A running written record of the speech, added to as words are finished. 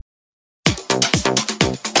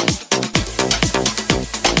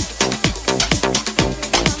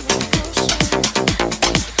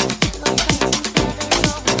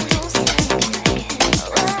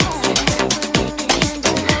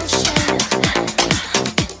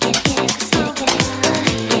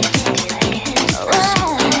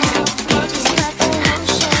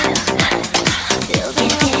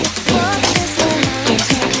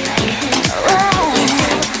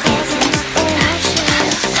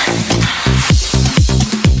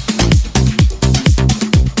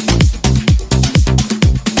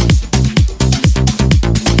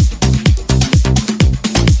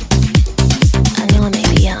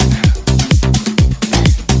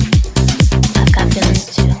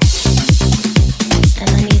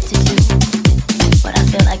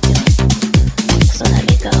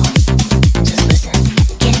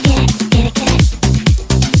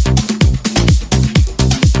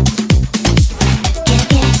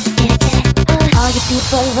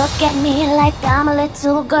People look at me like I'm a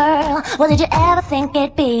little girl. Well, did you ever think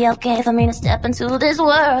it'd be okay for me to step into this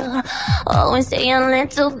world? Always saying,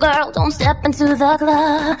 little girl, don't step into the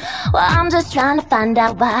club. Well, I'm just trying to find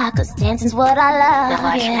out why, 'cause dancing's what I love. Now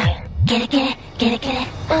watch Yeah. me. Get it, get it, get it, get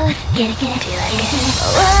it, get it, get it.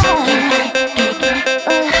 Do you like it?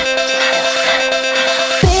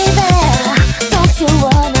 Baby, don't you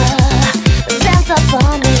wanna dance up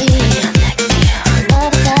on me?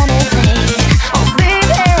 Another time and place. Oh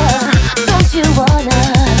baby, don't you wanna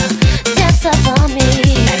dance up on me?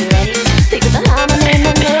 Are you ready? Think of the harmony in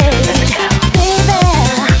the Let's go. baby,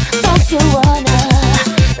 don't you wanna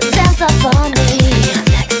dance up on me?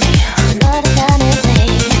 Another time and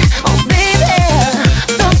place. Oh baby,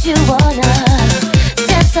 don't you wanna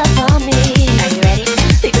dance up on me? Are you ready?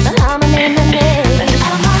 Think of the harmony in the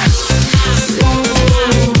I'm a slave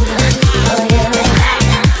for you.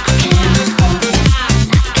 I cannot hold it,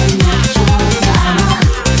 I cannot control it. I'm a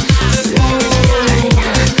slave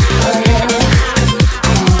for you.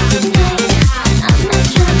 I won't deny it, I'm not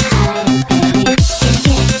trying to hide it, baby. Get it,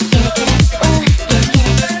 get it, get it, get it, get it,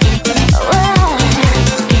 get it, get it, get it,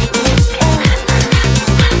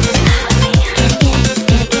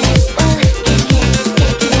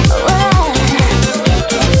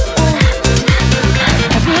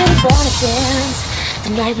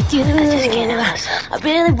 tonight with you. I just can't help myself. I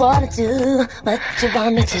really wanna do what you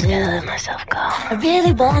want me I to just can't do. let myself go. I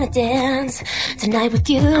really wanna dance tonight with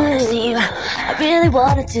you. I really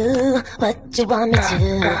wanna do what you want me to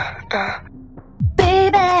do.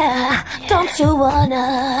 Baby, don't you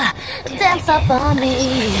wanna dance up on me?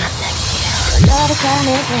 Another time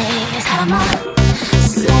and place. I'm a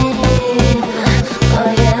slave for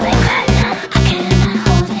you. I cannot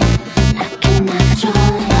hold it, I cannot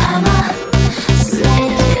control it. I'm a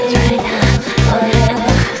slave for you.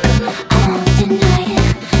 I won't deny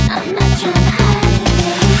it, I'm not trying to hide it,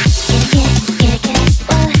 baby. Get it, get it, get it,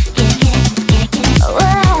 get it, get it, get it, get it,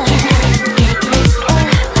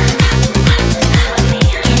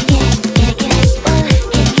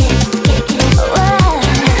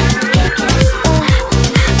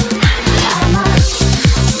 I'm a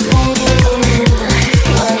slave.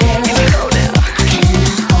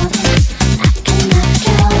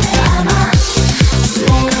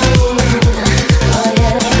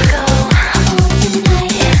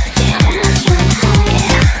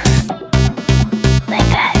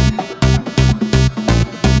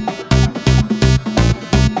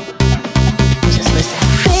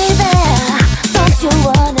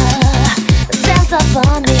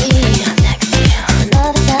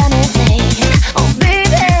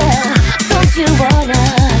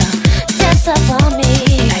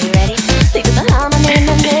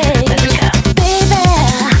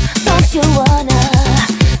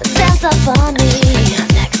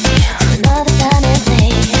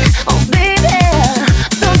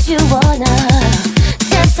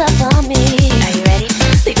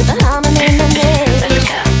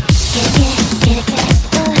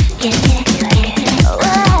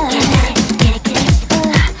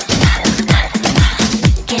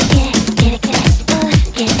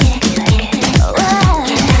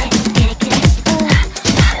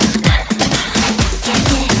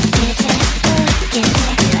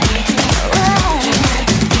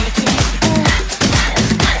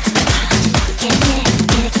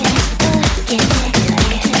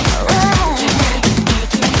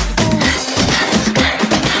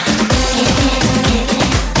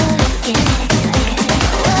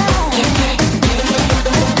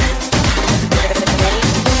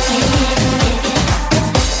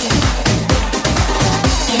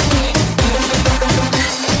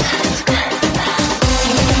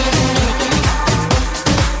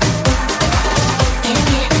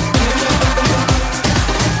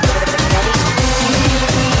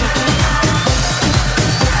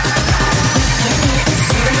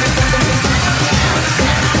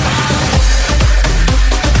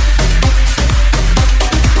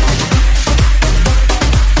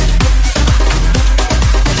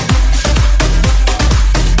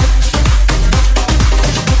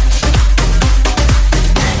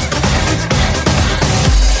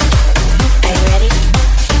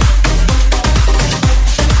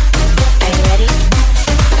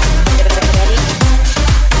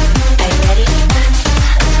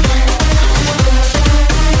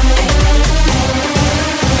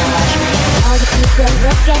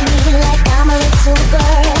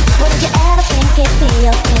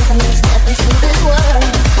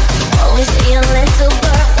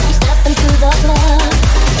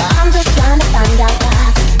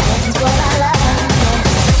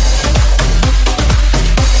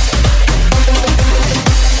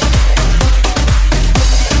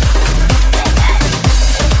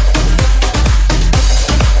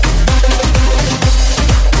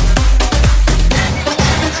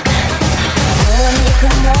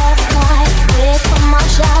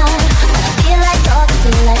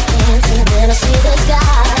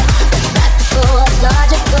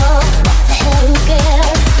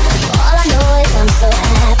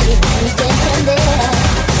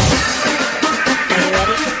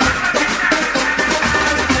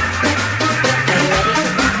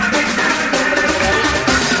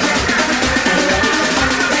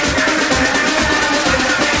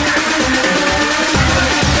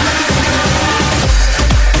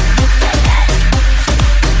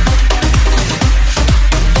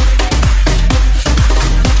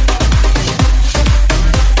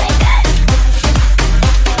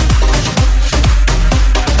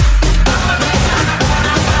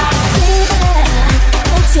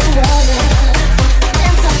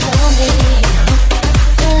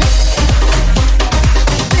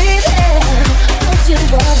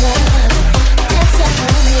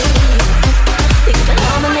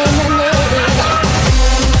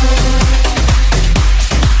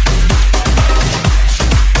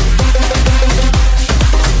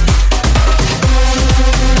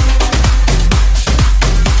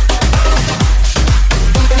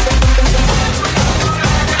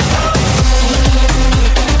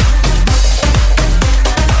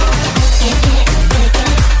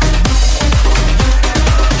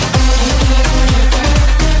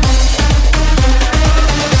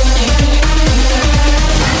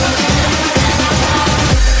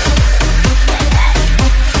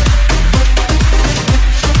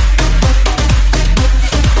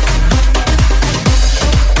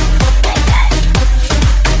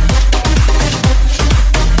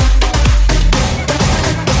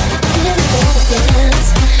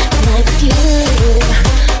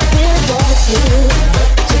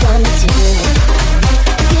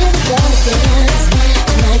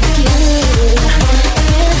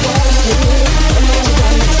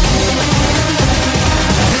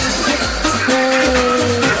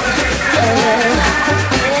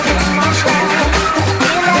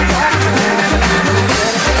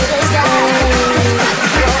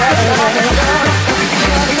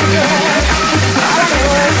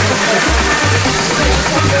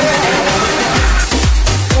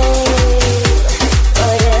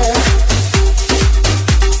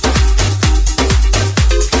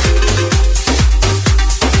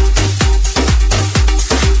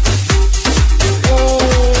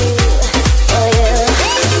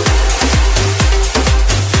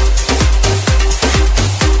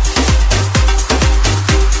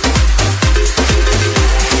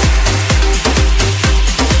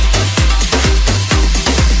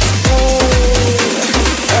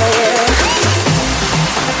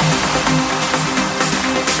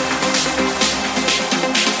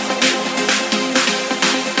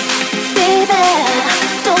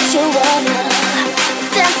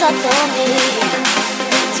 dance up on me.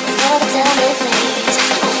 So never tell me please.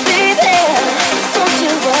 Oh baby, don't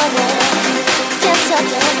you wanna dance up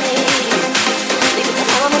on me? Baby,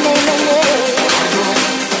 come on and make me live.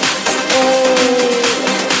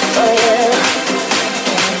 Oh yeah.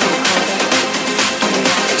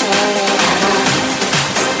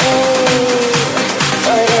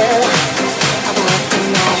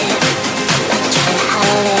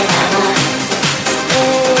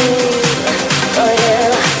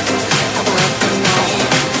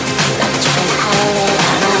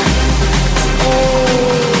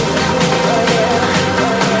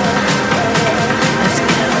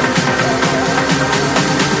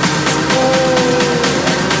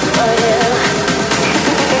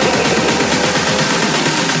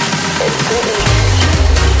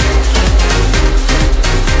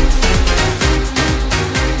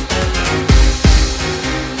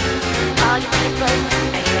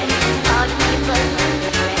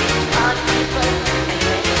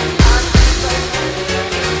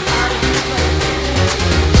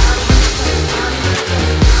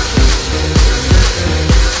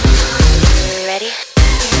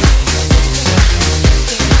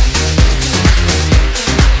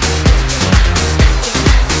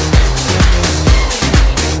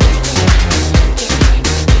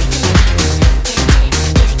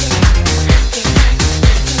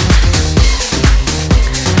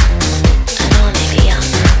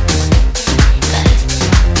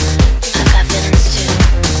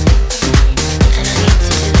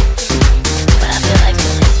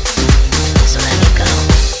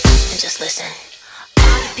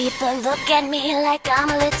 People look at me like I'm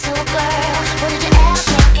a little girl. Would you ever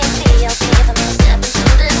think it'd be okay for me to step into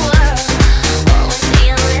this world? Always be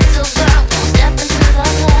a little girl, don't step into the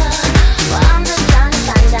club. Well, I'm just trying to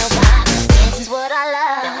find out why, 'cause dancing's what I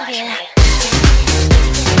love, yeah. Like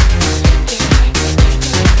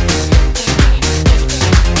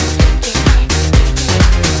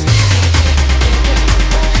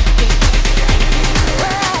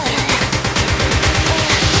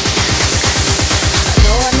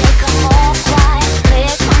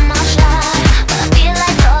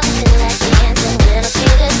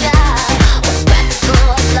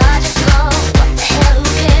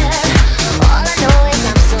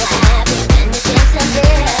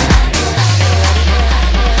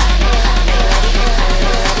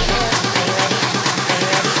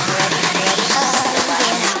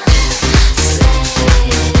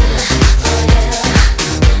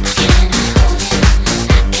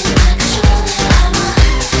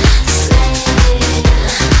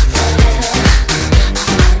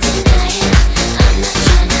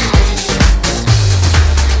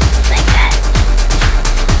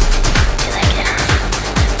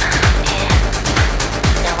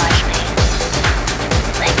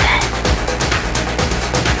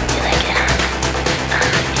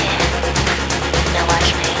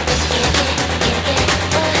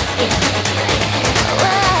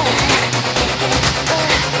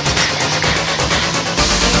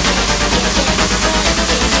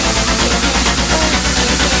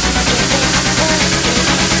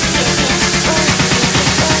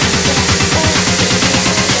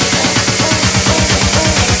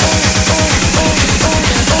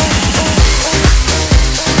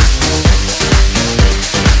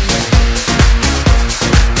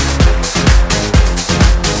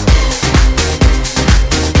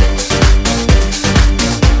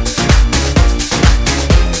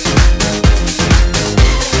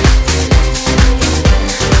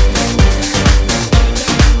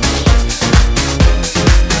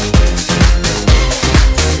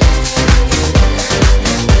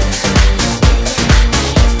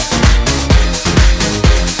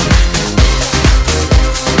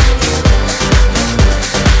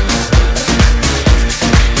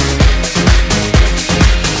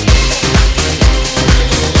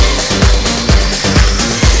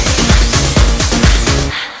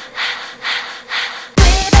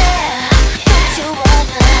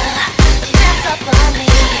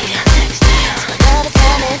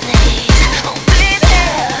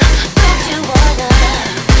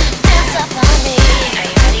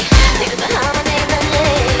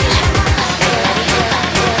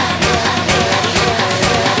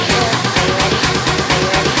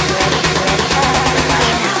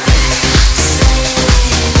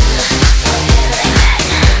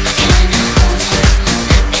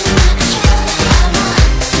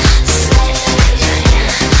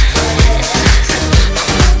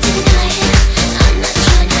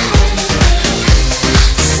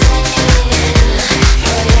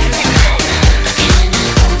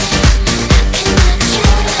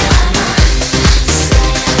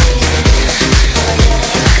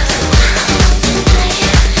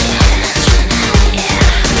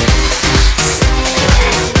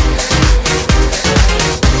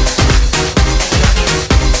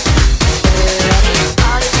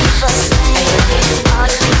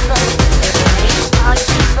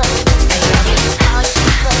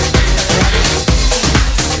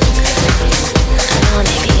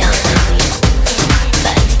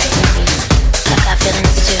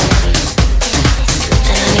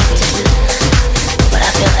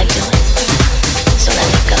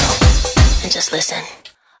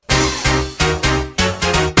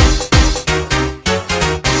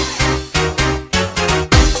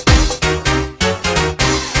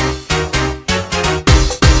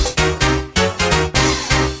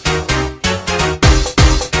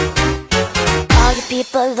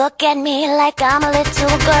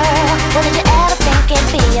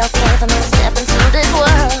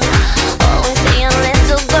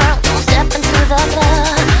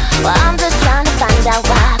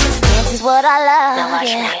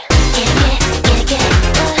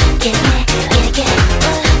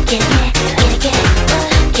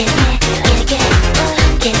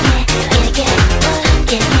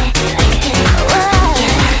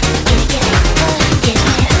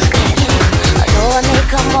I know I may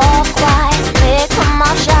come off quiet, may come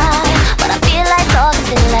off shy, but I feel like talking,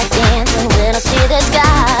 feel like dancing when I see this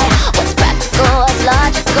guy. What's practical, what's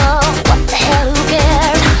logical, what the hell, who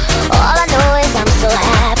cares? All I know is I'm so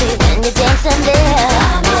happy when you're dancing there.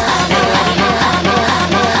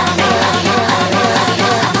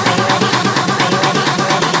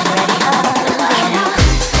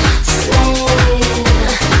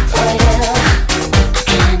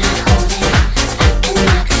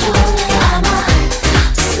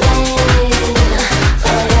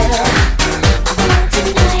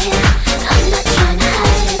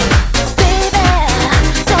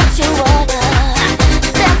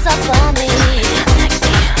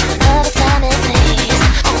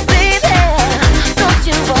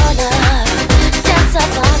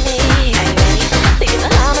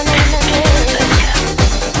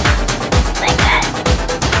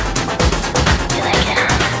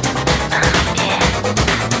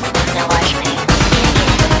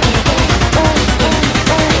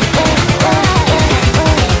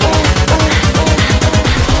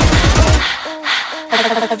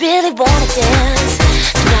 I really wanna dance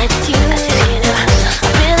tonight with you. I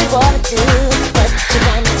really wanna do what you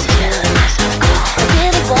want me to do. I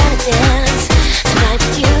really wanna dance tonight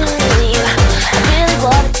with you. I really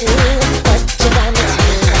wanna do what you want me to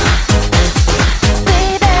do.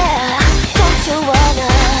 Baby, don't you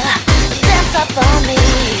wanna dance up on me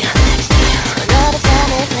another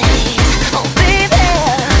time and place? Oh baby,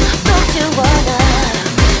 don't you wanna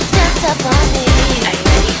dance up on me?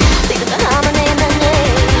 Think of the harmony in the name.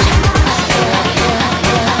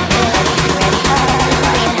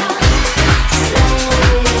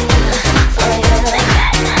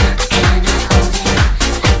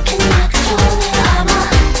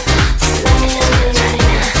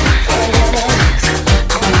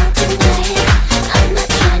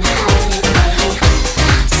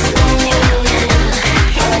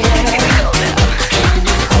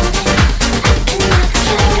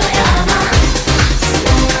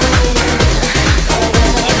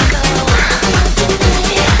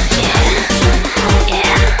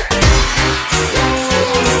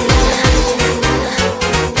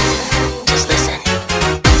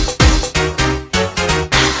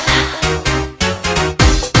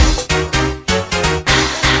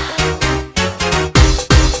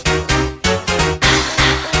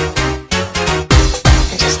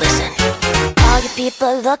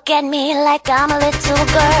 People look at me like I'm a little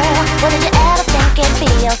girl. Well, did you ever think it'd be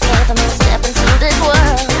okay for me to step into this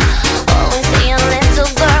world? Always be a little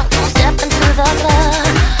girl, don't step into the club.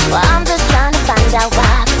 Well, I'm just trying to find out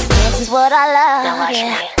why, 'cause dancing's what I love. Now watch Yeah.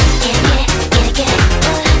 me. Get it, get it, get it,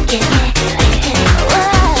 get it, get it, get it,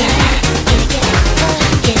 whoa. Get it, get it,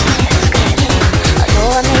 get it, get it. I know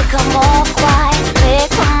I may come off quiet, may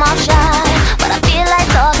come off shy,